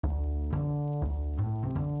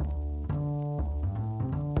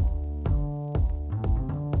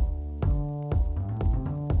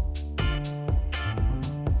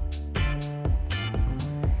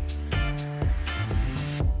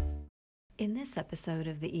In this episode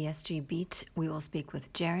of the ESG Beat, we will speak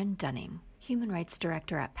with Jaren Dunning, Human Rights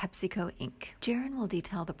Director at PepsiCo Inc. Jaren will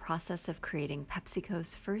detail the process of creating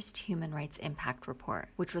PepsiCo's first Human Rights Impact Report,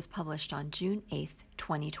 which was published on June 8,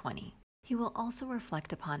 2020. He will also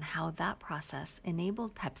reflect upon how that process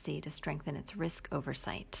enabled Pepsi to strengthen its risk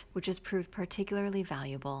oversight, which has proved particularly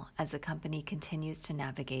valuable as the company continues to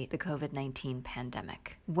navigate the COVID-19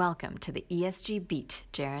 pandemic. Welcome to the ESG Beat,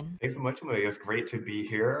 Jaren. Thanks so much, Amelia. It's great to be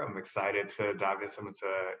here. I'm excited to dive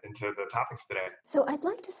into the topics today. So I'd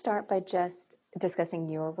like to start by just discussing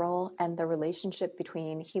your role and the relationship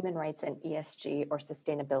between human rights and ESG or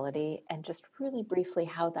sustainability, and just really briefly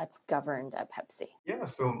how that's governed at Pepsi. Yeah,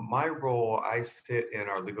 so my role, I sit in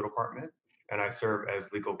our legal department and I serve as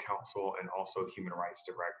legal counsel and also human rights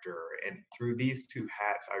director. And through these two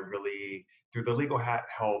hats, through the legal hat,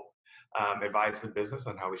 help advise the business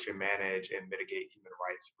on how we should manage and mitigate human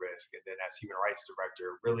rights risk. And then as human rights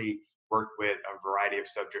director, really work with a variety of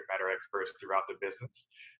subject matter experts throughout the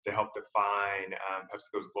business to help define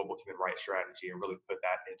PepsiCo's global human rights strategy and really put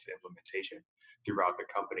that into implementation throughout the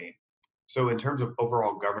company. So in terms of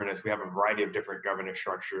overall governance, we have a variety of different governance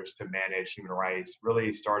structures to manage human rights,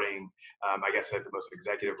 really starting, I guess, at the most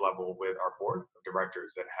executive level with our board of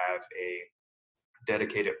directors that has a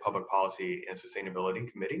dedicated public policy and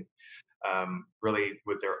sustainability committee, really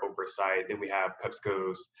with their oversight. Then we have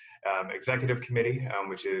PepsiCo's executive committee,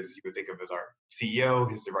 which is, you would think of as our CEO,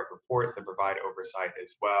 his direct reports that provide oversight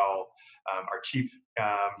as well, our chief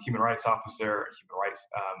human rights officer, human rights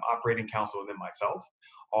operating council, and then myself,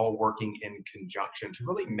 all working in conjunction to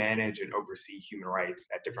really manage and oversee human rights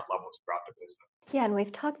at different levels throughout the business. Yeah, and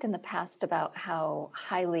we've talked in the past about how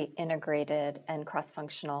highly integrated and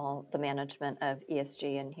cross-functional the management of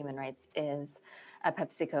ESG and human rights is at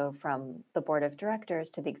PepsiCo, from the board of directors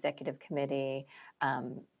to the executive committee,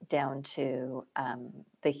 down to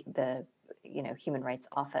the human rights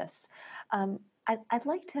office. I'd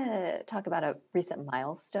like to talk about a recent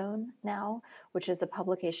milestone now, which is the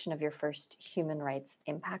publication of your first Human Rights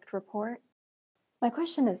Impact Report. My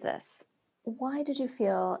question is this: why did you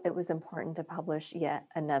feel it was important to publish yet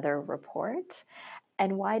another report?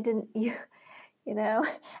 And why didn't you, and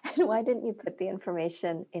why didn't you put the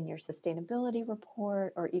information in your sustainability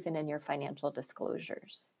report or even in your financial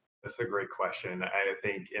disclosures? That's a great question. I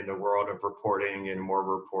think in the world of reporting and more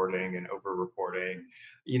reporting and over reporting,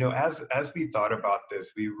 as we thought about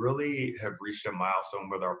this, we really have reached a milestone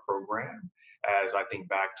with our program. As I think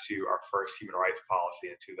back to our first human rights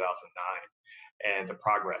policy in 2009 and the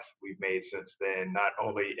progress we've made since then, not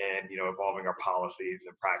only in evolving our policies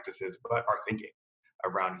and practices, but our thinking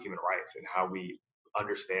around human rights and how we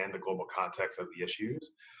understand the global context of the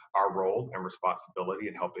issues, our role and responsibility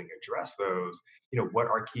in helping address those, what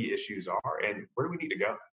our key issues are and where do we need to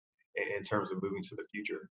go in terms of moving to the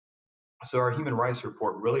future. So our human rights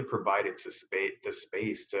report really provided the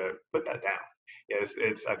space to put that down.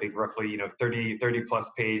 It's I think roughly 30 plus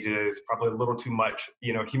pages, probably a little too much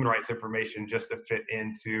human rights information just to fit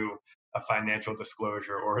into a financial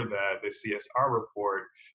disclosure or the CSR report,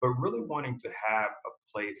 but really wanting to have a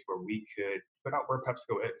place where we could put out where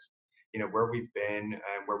PepsiCo is, where we've been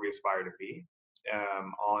and where we aspire to be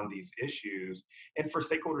on these issues, and for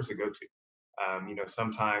stakeholders to go to.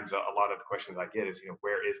 Sometimes a lot of the questions I get is,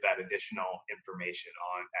 where is that additional information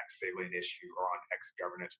on X salient issue or on X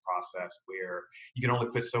governance process, where you can only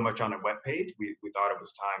put so much on a web page. We thought it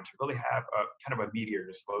was time to really have a kind of a meatier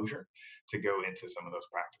disclosure to go into some of those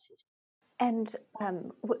practices. And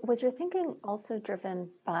was your thinking also driven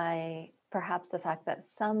by perhaps the fact that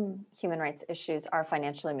some human rights issues are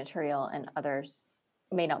financially material and others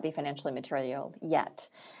may not be financially material yet?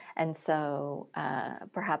 And so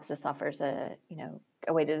perhaps this offers a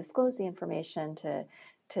way to disclose the information to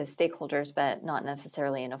stakeholders, but not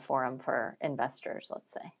necessarily in a forum for investors,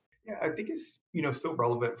 let's say. Yeah, I think it's still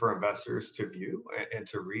relevant for investors to view and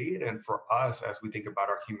to read, and for us as we think about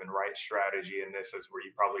our human rights strategy. And this is where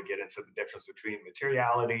you probably get into the difference between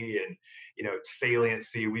materiality and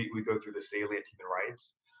saliency. We go through the salient human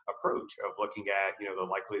rights approach of looking at the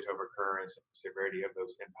likelihood of occurrence and severity of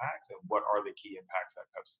those impacts and what are the key impacts that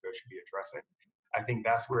PepsiCo should be addressing. I think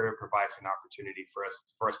that's where it provides an opportunity for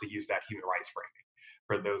us to use that human rights framing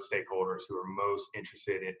for those stakeholders who are most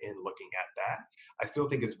interested in looking at that. I still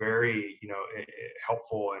think it's very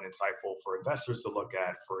helpful and insightful for investors to look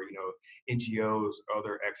at, for NGOs,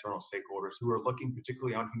 other external stakeholders who are looking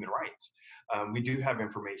particularly on human rights. We do have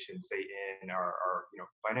information, say, in our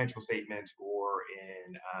financial statements or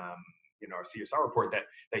in our CSR report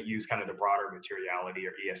that use kind of the broader materiality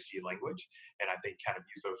or ESG language, and I think kind of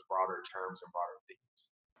use those broader terms and broader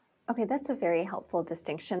themes. Okay, that's a very helpful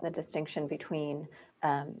distinction, the distinction between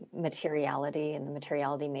materiality and the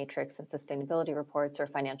materiality matrix and sustainability reports or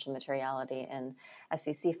financial materiality and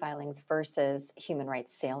SEC filings versus human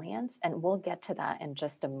rights salience. And we'll get to that in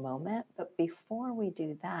just a moment. But before we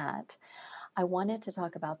do that, I wanted to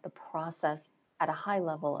talk about the process at a high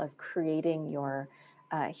level of creating your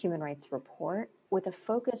human rights report with a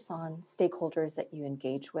focus on stakeholders that you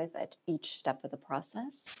engage with at each step of the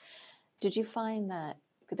process. Did you find that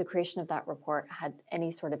the creation of that report had any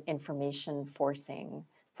sort of information forcing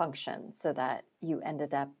function so that you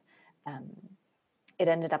ended up, um, it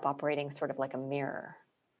ended up operating sort of like a mirror?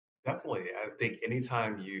 Definitely. I think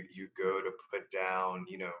anytime you go to put down,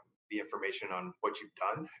 the information on what you've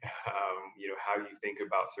done, how you think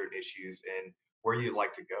about certain issues and where you'd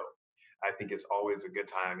like to go, I think it's always a good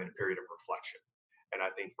time and a period of reflection. And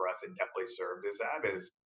I think for us, it definitely served as that as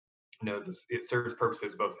it serves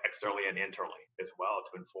purposes both externally and internally as well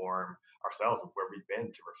to inform ourselves of where we've been,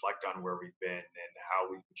 to reflect on where we've been and how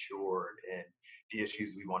we've matured and the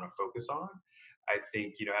issues we want to focus on. I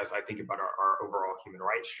think, as I think about our overall human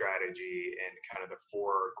rights strategy and kind of the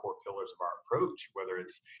four core pillars of our approach, whether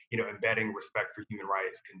it's, embedding respect for human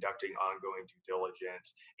rights, conducting ongoing due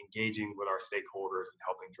diligence, engaging with our stakeholders and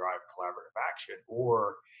helping drive collaborative action,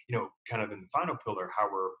 or, kind of in the final pillar, how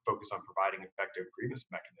we're focused on providing effective grievance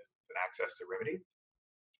mechanisms and access to remedy.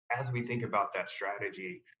 As we think about that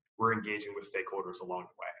strategy, we're engaging with stakeholders along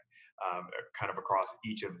the way, kind of across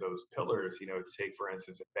each of those pillars. Take for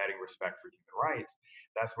instance, embedding respect for human rights.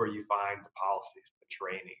 That's where you find the policies, the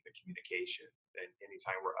training, the communication, and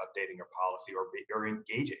anytime we're updating a policy or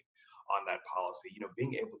engaging on that policy,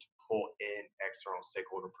 being able to pull in external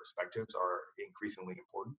stakeholder perspectives are increasingly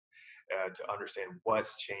important to understand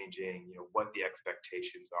what's changing, what the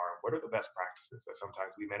expectations are, what are the best practices that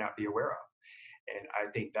sometimes we may not be aware of. And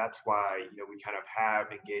I think that's why we kind of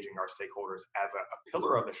have engaging our stakeholders as a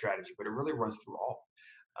pillar of the strategy, but it really runs through all.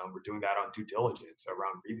 We're doing that on due diligence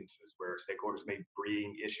around grievances, where stakeholders may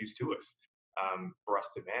bring issues to us for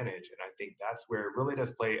us to manage. And I think that's where it really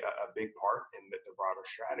does play a big part in the broader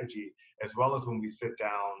strategy, as well as when we sat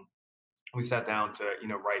down to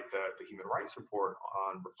write the human rights report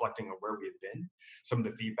on reflecting on where we had been, some of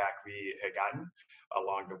the feedback we had gotten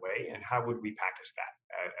along the way, and how would we package that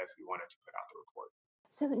as we wanted to put out the report.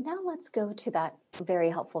 So now let's go to that very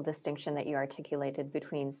helpful distinction that you articulated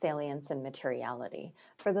between salience and materiality.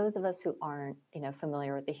 For those of us who aren't,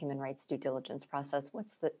 familiar with the human rights due diligence process,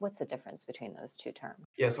 what's the difference between those two terms?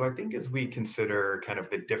 Yeah, so I think as we consider kind of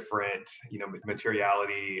the different,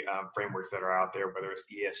 materiality frameworks that are out there, whether it's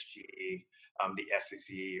ESG, the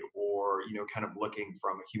SEC, or kind of looking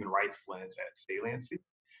from a human rights lens at saliency,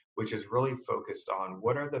 which is really focused on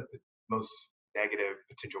what are the most negative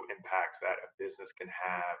potential impacts that a business can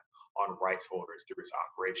have on rights holders through its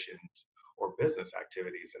operations or business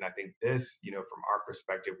activities. And I think this, from our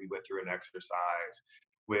perspective, we went through an exercise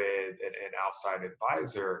with an outside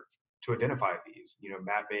advisor to identify these,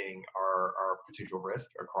 mapping our potential risk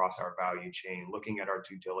across our value chain, looking at our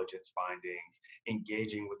due diligence findings,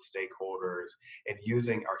 engaging with stakeholders, and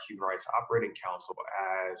using our Human Rights Operating Council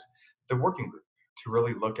as the working group to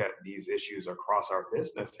really look at these issues across our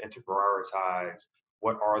business and to prioritize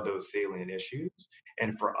what are those salient issues.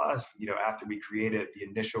 And for us, after we created the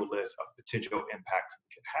initial list of potential impacts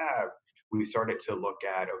we could have, we started to look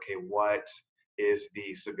at, okay, what is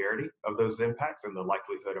the severity of those impacts and the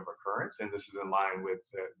likelihood of occurrence. And this is in line with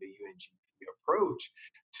the UNGP approach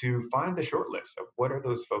to find the short list of what are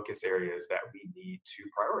those focus areas that we need to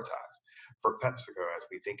prioritize for PepsiCo as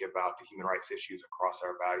we think about the human rights issues across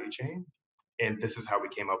our value chain. And this is how we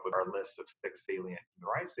came up with our list of 6 salient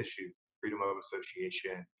human rights issues: freedom of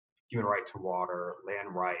association, human right to water,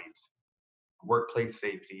 land rights, workplace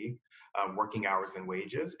safety, working hours and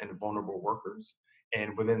wages, and vulnerable workers.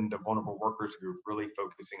 And within the vulnerable workers group, really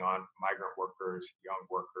focusing on migrant workers, young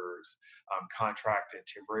workers, contract and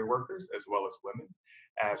temporary workers, as well as women.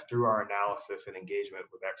 As through our analysis and engagement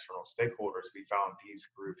with external stakeholders, we found these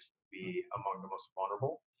groups to be among the most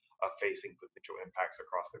vulnerable of facing potential impacts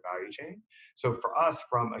across the value chain. So for us,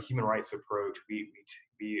 from a human rights approach, we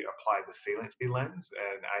apply the saliency lens,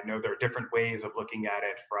 and I know there are different ways of looking at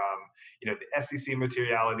it from the SEC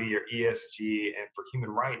materiality or ESG, and for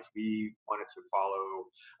human rights, we wanted to follow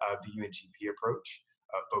the UNGP approach,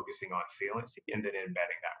 focusing on saliency and then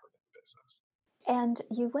embedding that within the business. And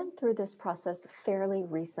you went through this process fairly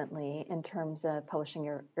recently in terms of publishing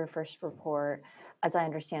your first report. As I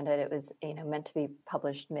understand it, it was meant to be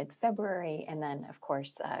published mid-February, and then of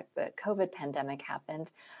course the COVID pandemic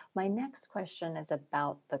happened. My next question is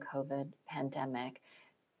about the COVID pandemic.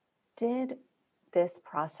 Did this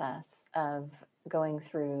process of going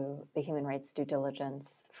through the human rights due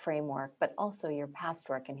diligence framework, but also your past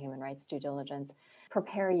work in human rights due diligence,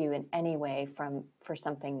 prepare you in any way for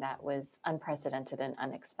something that was unprecedented and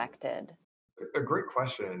unexpected? A great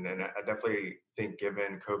question, and I definitely think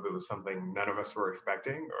given COVID was something none of us were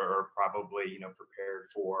expecting or probably prepared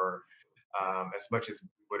for as much as we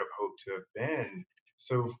would have hoped to have been.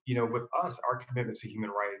 So with us, our commitment to human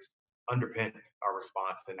rights underpin our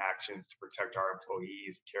response and actions to protect our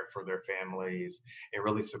employees, care for their families, and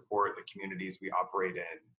really support the communities we operate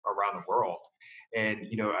in around the world. And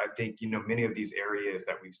I think many of these areas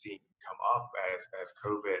that we've seen come up as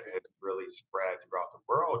COVID has really spread throughout the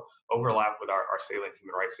world overlap with our salient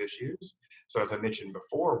human rights issues. So as I mentioned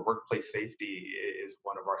before, workplace safety is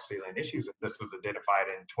one of our salient issues. And this was identified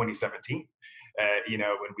in 2017,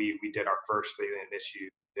 when we did our first salient issue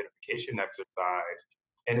identification exercise.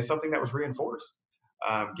 And it's something that was reinforced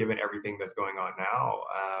given everything that's going on now.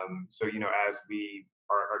 So, as we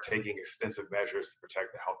are taking extensive measures to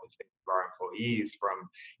protect the health and safety of our employees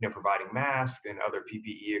from, providing masks and other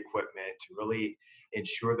PPE equipment to really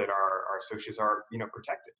ensure that our associates are,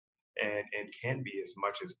 protected and can be as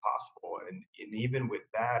much as possible. And even with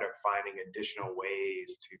that, of finding additional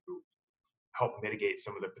ways to help mitigate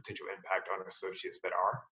some of the potential impact on associates that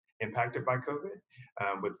are impacted by COVID,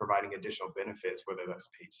 with providing additional benefits, whether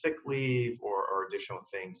that's paid sick leave or additional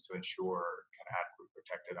things to ensure kind of adequately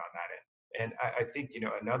protected on that end. And I think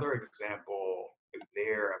another example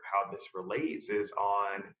there of how this relates is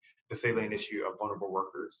on the salient issue of vulnerable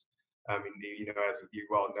workers. I mean, as you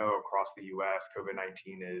well know, across the U.S.,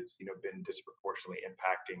 COVID-19 has, been disproportionately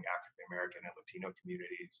impacting African American and Latino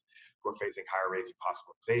communities who are facing higher rates of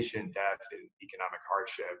hospitalization, death, and economic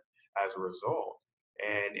hardship as a result.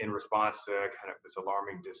 And in response to kind of this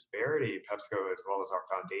alarming disparity, PepsiCo, as well as our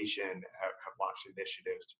foundation, have launched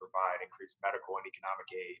initiatives to provide increased medical and economic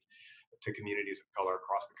aid to communities of color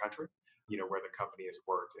across the country, where the company has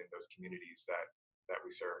worked in those communities that we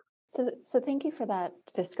serve. So thank you for that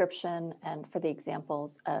description and for the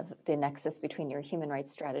examples of the nexus between your human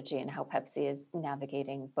rights strategy and how Pepsi is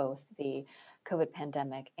navigating both the COVID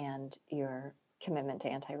pandemic and your commitment to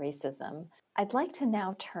anti-racism. I'd like to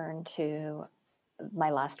now turn to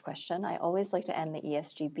my last question. I always like to end the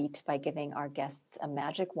ESG Beat by giving our guests a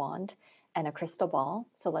magic wand and a crystal ball.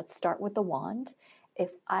 So let's start with the wand.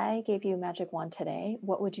 If I gave you a magic wand today,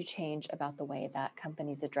 what would you change about the way that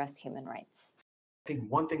companies address human rights? I think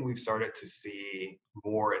one thing we've started to see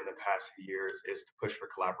more in the past few years is to push for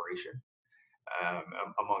collaboration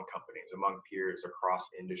among companies, among peers across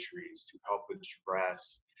industries to help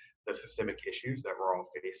address the systemic issues that we're all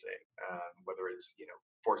facing, whether it's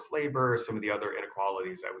forced labor, some of the other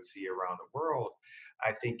inequalities that we see around the world.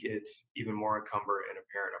 I think it's even more incumbent and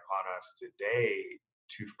apparent upon us today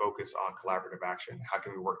to focus on collaborative action. How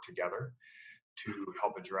can we work together to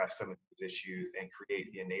help address some of these issues and create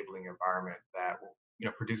the enabling environment that will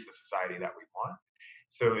produce the society that we want.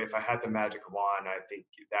 So if I had the magic wand, I think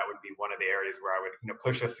that would be one of the areas where I would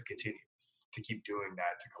push us to continue to keep doing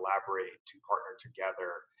that, to collaborate, to partner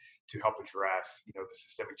together, to help address the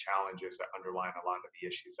systemic challenges that underline a lot of the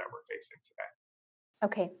issues that we're facing today.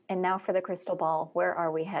 Okay, and now for the crystal ball, where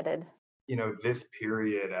are we headed? This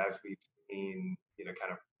period, as we've seen,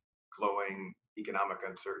 kind of glowing economic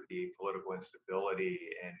uncertainty, political instability,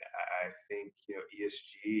 and I think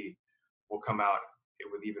ESG will come out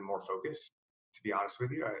with even more focus. To be honest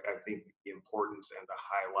with you, I think the importance and the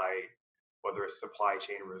highlight, whether it's supply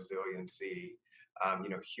chain resiliency,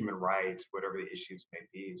 human rights, whatever the issues may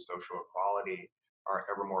be, social equality, are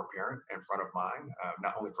ever more apparent and front of mind,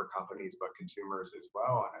 not only for companies but consumers as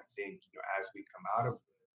well. And I think as we come out of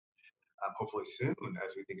hopefully soon,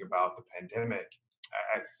 as we think about the pandemic,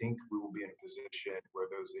 I think we will be in a position where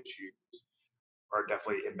those issues are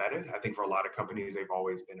definitely embedded. I think for a lot of companies, they've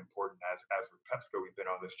always been important. As with PepsiCo, we've been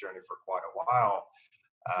on this journey for quite a while,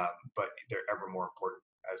 but they're ever more important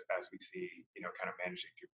as we see, kind of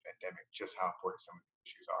managing through the pandemic, just how important some of the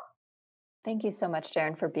issues are. Thank you so much,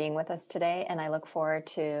 Jaren, for being with us today. And I look forward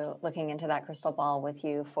to looking into that crystal ball with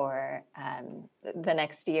you for the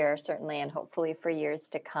next year, certainly, and hopefully for years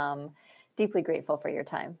to come. Deeply grateful for your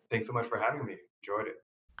time. Thanks so much for having me. Enjoyed it.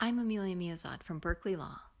 I'm Amelia Miazad from Berkeley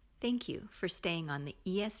Law. Thank you for staying on the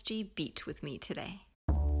ESG Beat with me today.